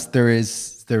nonetheless, there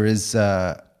is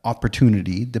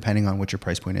opportunity depending on what your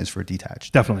price point is for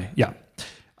detached. Definitely. Yeah.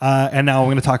 And now I'm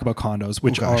going to talk about condos,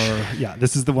 which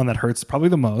this is the one that hurts probably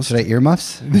the most. Should I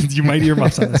earmuffs? You might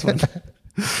earmuffs on this one.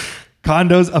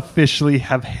 Condos officially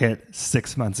have hit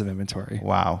 6 months of inventory.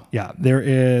 Wow. Yeah, there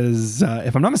is,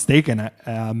 if I'm not mistaken,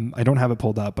 I don't have it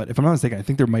pulled up, but if I'm not mistaken, I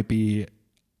think there might be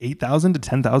 8,000 to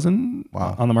 10,000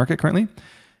 on the market currently.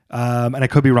 And I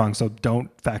could be wrong, so don't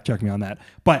fact check me on that.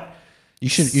 But you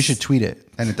should tweet it,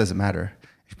 and it doesn't matter.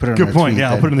 If you put it on good point. Tweet,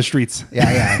 yeah, I'll put it in the streets.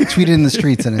 Yeah. Tweet it in the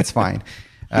streets, and it's fine.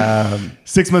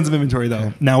 6 months of inventory though.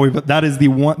 Yeah. Now that is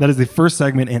the first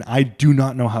segment, and I do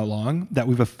not know how long that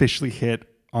we've officially hit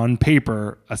on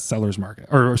paper a seller's market,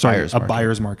 or sorry,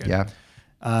 buyer's market. Yeah.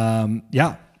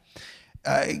 Yeah.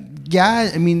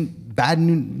 I mean, bad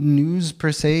news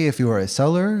per se if you're a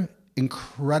seller.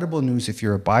 Incredible news if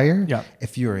you're a buyer. Yeah.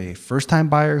 If you're a first-time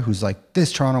buyer who's like,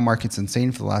 this Toronto market's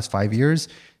insane for the last 5 years,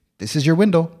 this is your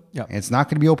window. Yeah. And it's not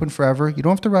going to be open forever. You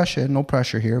don't have to rush in. No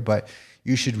pressure here, but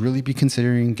you should really be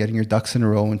considering getting your ducks in a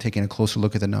row and taking a closer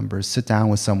look at the numbers. Sit down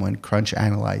with someone, crunch,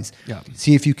 analyze. Yeah.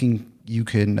 See if you can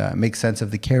make sense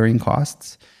of the carrying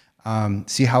costs.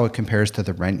 See how it compares to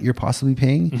the rent you're possibly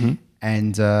paying.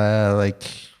 And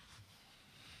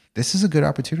this is a good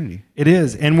opportunity. It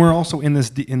is. And we're also in this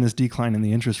decline in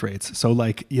the interest rates. So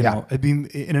you know, I mean,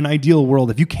 in an ideal world,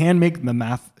 if you can make the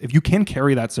math, if you can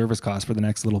carry that service cost for the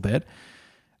next little bit,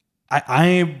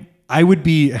 I would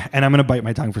be, and I'm going to bite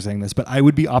my tongue for saying this, but I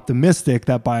would be optimistic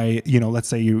that by, you know, let's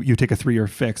say you take a 3-year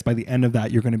fix, by the end of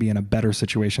that, you're going to be in a better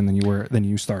situation than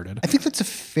you started. I think that's a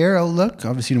fair outlook.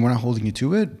 Obviously, we're not holding you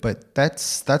to it, but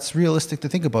that's realistic to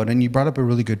think about. And you brought up a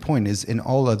really good point, is in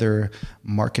all other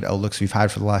market outlooks we've had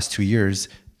for the last 2 years,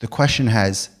 the question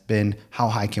has been, how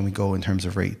high can we go in terms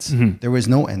of rates? There was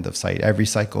no end of sight. Every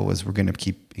cycle was, we're going to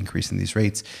keep increasing these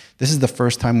rates. This is the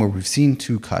first time where we've seen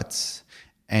 2 cuts.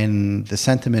 And the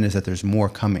sentiment is that there's more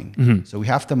coming. So we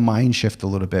have to mind shift a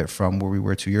little bit from where we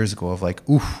were 2 years ago of like,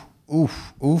 oof,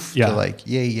 oof, oof, to like,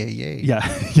 yay, yay, yay. Yeah.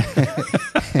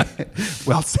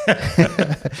 Well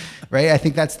said. Right? I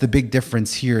think that's the big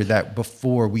difference here, that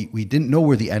before we didn't know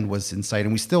where the end was in sight,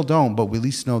 and we still don't, but we at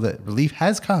least know that relief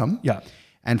has come. Yeah.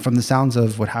 And from the sounds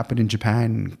of what happened in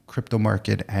Japan, crypto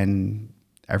market, and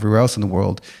everywhere else in the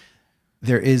world,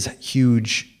 there is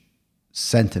huge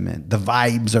sentiment. The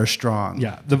vibes are strong.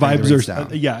 Yeah, the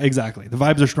vibes are. Yeah, exactly. The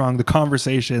vibes are strong. The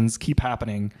conversations keep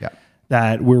happening. Yeah.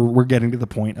 That we're getting to the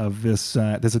point of this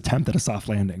attempt at a soft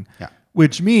landing. Yeah.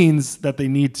 Which means that they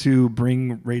need to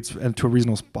bring rates to a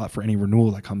reasonable spot for any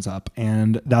renewal that comes up,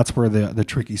 and that's where the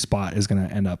tricky spot is going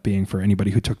to end up being for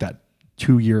anybody who took that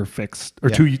 2-year fixed or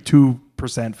 2%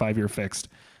 5-year fixed.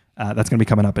 That's going to be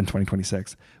coming up in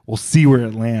 2026. We'll see where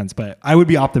it lands, but I would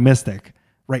be optimistic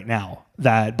right now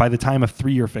that by the time a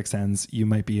 3-year fix ends, you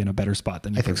might be in a better spot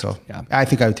than you. I think so. Yeah. I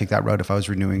think I would take that route if I was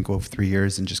renewing, go for 3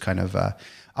 years and just kind of, I'll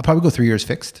probably go 3 years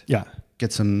fixed. Yeah.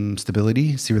 Get some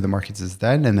stability, see where the market is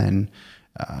then, and then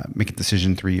make a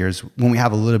decision 3 years when we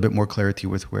have a little bit more clarity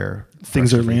with where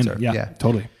things are landing. Yeah,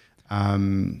 totally.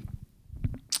 I'm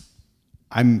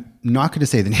not going to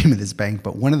say the name of this bank,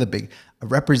 but one of the a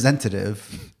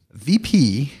representative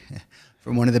VP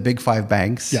from one of the big 5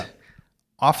 banks,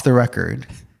 off the record,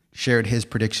 shared his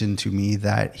prediction to me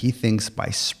that he thinks by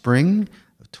spring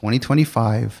of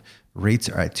 2025, rates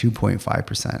are at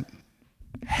 2.5%.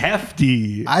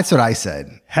 Hefty. That's what I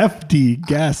said. Hefty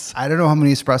guess. I don't know how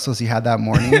many espressos he had that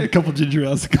morning. A couple ginger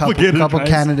ales, a couple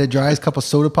Canada Dries, a couple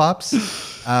soda pops.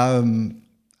 I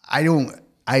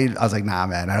was like, nah,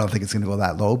 man, I don't think it's going to go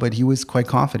that low. But he was quite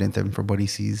confident that from what he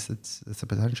sees, it's a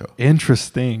potential.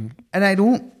 Interesting.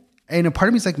 And a part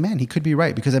of me is like, man, he could be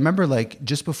right. Because I remember like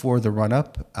just before the run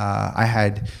up, I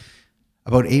had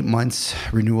about 8 months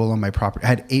renewal on my property. I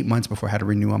had 8 months before I had to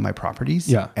renew on my properties.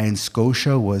 Yeah. And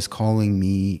Scotia was calling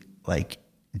me like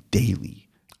daily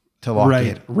to lock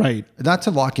in. Right. Not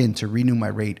to lock in, to renew my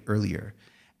rate earlier.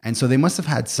 And so they must have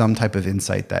had some type of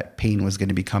insight that pain was going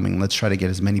to be coming. Let's try to get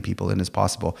as many people in as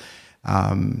possible.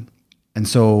 And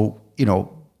so, you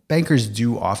know, bankers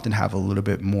do often have a little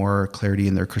bit more clarity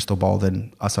in their crystal ball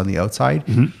than us on the outside.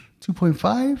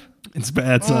 2.5?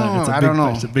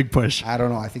 It's a big push. I don't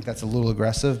know. I think that's a little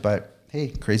aggressive, but hey,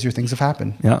 crazier things have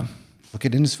happened. Yeah. Look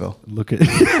at Innisfil. Look at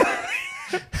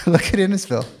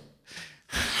Innisfil.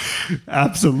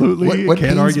 Absolutely.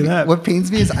 Can't argue that. What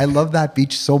pains me is I love that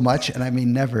beach so much, and I may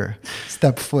never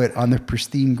step foot on the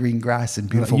pristine green grass and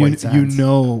beautiful white sands. You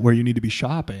know where you need to be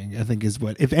shopping, I think is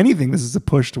what, if anything, this is a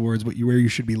push towards where you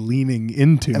should be leaning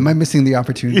into. Am I missing the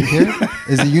opportunity here?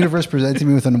 Is the universe presenting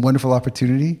me with a wonderful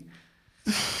opportunity?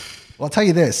 Well, I'll tell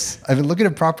you this. I've been looking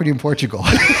at property in Portugal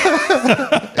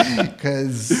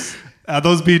because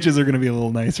those beaches are going to be a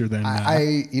little nicer than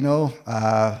we'll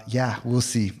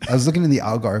see. I was looking in the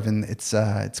Algarve, and it's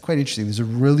quite interesting. There's a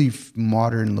really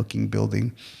modern looking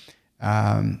building,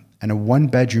 and And a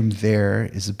 1-bedroom there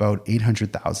is about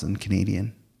 800,000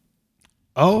 Canadian.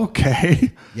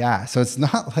 Okay. Yeah. So it's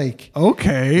not like,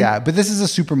 okay. Yeah. But this is a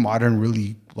super modern,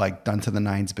 really like done to the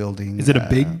nines building. Is it a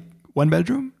big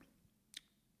 1-bedroom?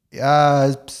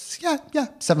 Yeah.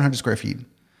 700 square feet.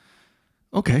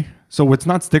 Okay. So it's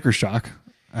not sticker shock.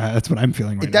 That's what I'm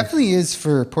feeling right now. It definitely is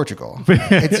for Portugal.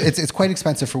 It's quite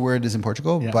expensive for where it is in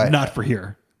Portugal, but not for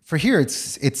here. For here,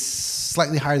 it's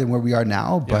slightly higher than where we are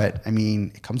now, but I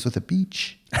mean, it comes with a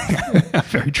beach.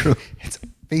 Very true. It's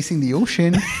facing the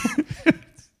ocean.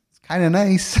 It's kind of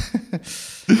nice.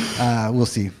 We'll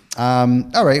see.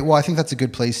 All right. Well, I think that's a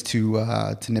good place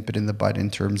to nip it in the bud in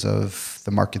terms of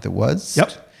the market that was.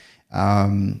 Yep.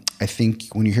 I think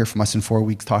when you hear from us in 4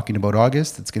 weeks talking about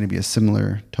August, it's going to be a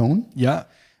similar tone. Yeah.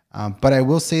 But I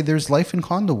will say there's life in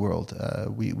condo world.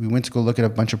 We went to go look at a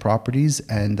bunch of properties,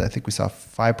 and I think we saw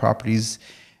 5 properties.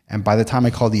 And by the time I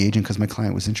called the agent because my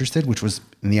client was interested, which was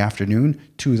in the afternoon,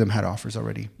 2 of them had offers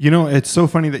already. You know, it's so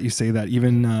funny that you say that.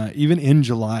 Even in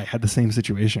July, had the same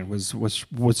situation.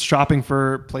 Was shopping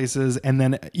for places, and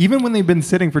then even when they've been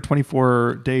sitting for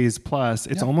 24 days plus,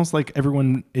 it's almost like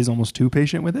everyone is almost too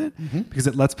patient with it because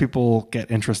it lets people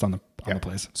get interest on the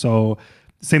place. So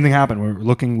same thing happened. We were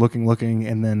looking,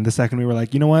 and then the second we were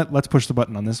like, you know what? Let's push the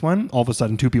button on this one. All of a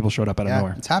sudden, 2 people showed up out of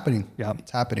nowhere. It's happening. Yeah,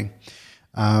 it's happening.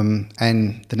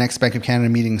 And the next Bank of Canada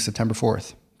meeting is September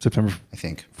 4th. I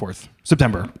think 4th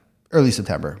September. Early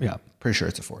September. Yeah. Pretty sure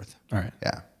it's the 4th. All right.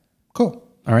 Yeah. Cool.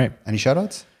 All right. Any shout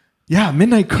outs? Yeah.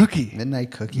 Midnight Cookie.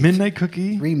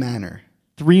 3 Manor.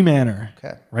 3 Manor.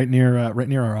 Okay. Right near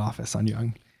our office on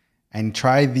Yonge. And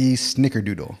try the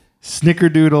Snickerdoodle.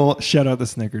 Shout out the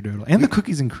Snickerdoodle. And the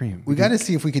cookies and cream. We got to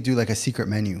see if we could do like a secret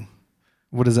menu.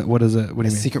 What is it? What do you mean?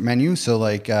 Secret menu. So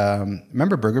like,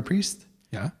 remember Burger Priest?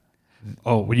 Yeah.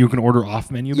 Oh, well, you can order off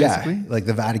menu basically? Yeah. Like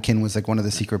the Vatican was like one of the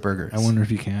secret burgers. I wonder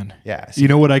if you can. Yeah. You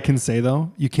know what I can say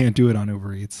though? You can't do it on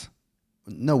Uber Eats.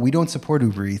 No, we don't support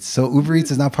Uber Eats. So Uber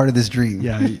Eats is not part of this dream.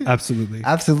 Yeah, absolutely.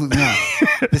 Absolutely not.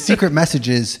 The secret message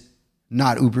is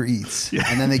not Uber Eats. Yeah.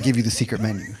 And then they give you the secret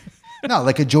menu. No,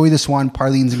 like a Joey the Swan,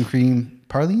 Pralines and Cream.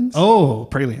 Pralines? Oh,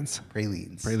 Pralines.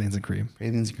 Pralines. Pralines and cream.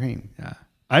 Pralines and cream. Yeah.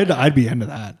 I'd be into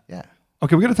that. Yeah.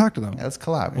 Okay, we got to talk to them. Yeah, let's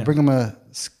collab. We'll bring them a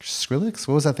Skrillex.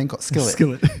 What was that thing called? Skillet.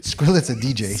 Skrillet's a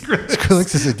DJ.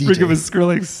 Skrillex is a DJ. Bring them a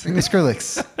Skrillex. Bring a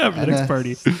Skrillex. Have a next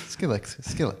party. Skillet.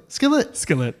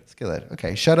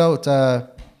 Okay. Shout out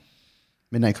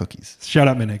Midnight Cookies. Shout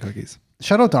out Midnight Cookies.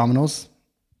 Shout out Domino's.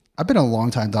 I've been a long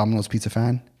time Domino's pizza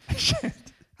fan.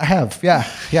 I have. Yeah.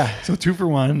 So 2 for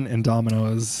 1 and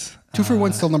Domino's. 2 for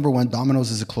 1 still number 1.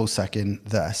 Domino's is a close second.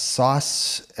 The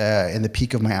sauce in the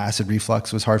peak of my acid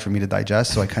reflux was hard for me to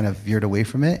digest, so I kind of veered away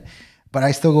from it. But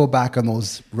I still go back on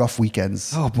those rough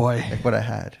weekends. Oh boy, like what I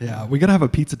had. Yeah, we gotta have a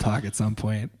pizza talk at some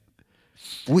point.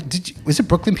 Was it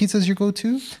Brooklyn Pizza's your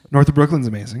go-to? North of Brooklyn's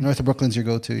amazing. North of Brooklyn's your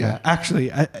go-to. Yeah. Actually,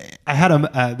 I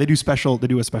had They do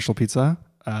a special pizza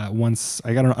once.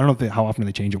 I don't know how often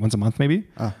they change it. Once a month, maybe.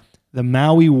 The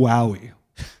Maui Wowie.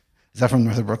 Is that from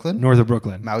North of Brooklyn? North of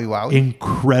Brooklyn. Maui Wowie?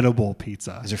 Incredible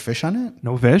pizza. Is there fish on it?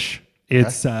 No fish.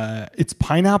 It's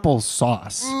pineapple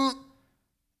sauce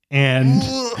and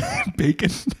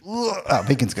bacon. Oh,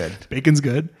 bacon's good. Bacon's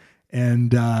good.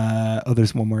 And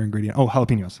there's one more ingredient. Oh,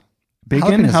 jalapenos.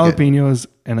 Bacon, jalapenos,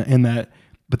 and in that,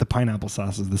 but the pineapple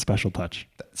sauce is the special touch.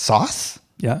 Sauce?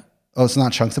 Yeah. Oh, it's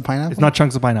not chunks of pineapple? It's not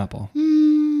chunks of pineapple.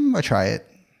 I try it.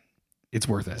 It's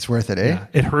worth it. It's worth it, eh? Yeah.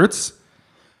 It hurts.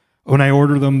 When I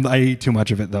order them, I eat too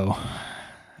much of it, though.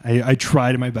 I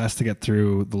tried my best to get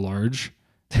through the large,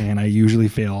 and I usually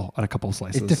fail at a couple of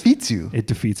slices. It defeats you. It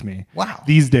defeats me. Wow.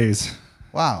 These days,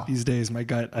 my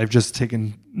gut, I've just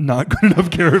taken not good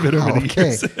enough care of it over the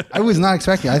years. I was not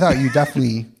expecting. I thought you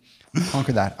definitely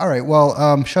conquered that. All right.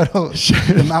 Well, shout out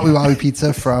the Maui Wowie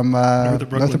Pizza from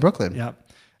North of Brooklyn. Yeah.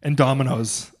 And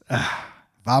Domino's.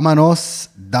 Vámonos,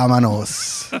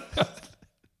 Domino's.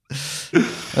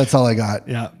 That's all I got.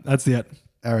 Yeah, that's it.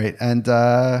 All right. And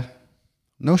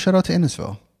no shout out to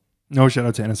Innisfil. No shout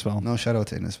out to Innisfil. No shout out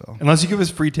to Innisfil. Unless you give us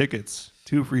free tickets.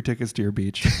 2 free tickets to your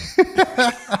beach.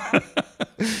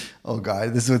 Oh,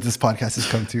 God. This is what this podcast has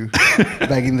come to.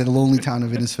 Begging the lonely town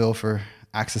of Innisfil for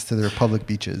access to their public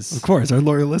beaches. Of course. Our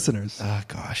loyal listeners. Oh,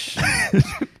 gosh.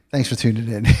 Thanks for tuning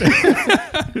in.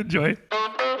 Enjoy.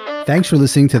 Thanks for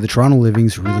listening to the Toronto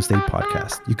Livings Real Estate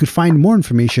Podcast. You could find more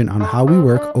information on how we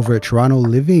work over at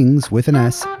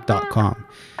torontolivings.com.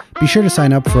 Be sure to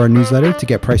sign up for our newsletter to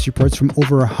get price reports from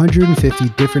over 150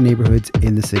 different neighborhoods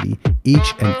in the city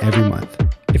each and every month.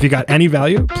 If you got any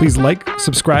value, please like,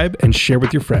 subscribe, and share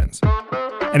with your friends.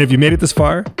 And if you made it this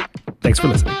far, thanks for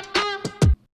listening.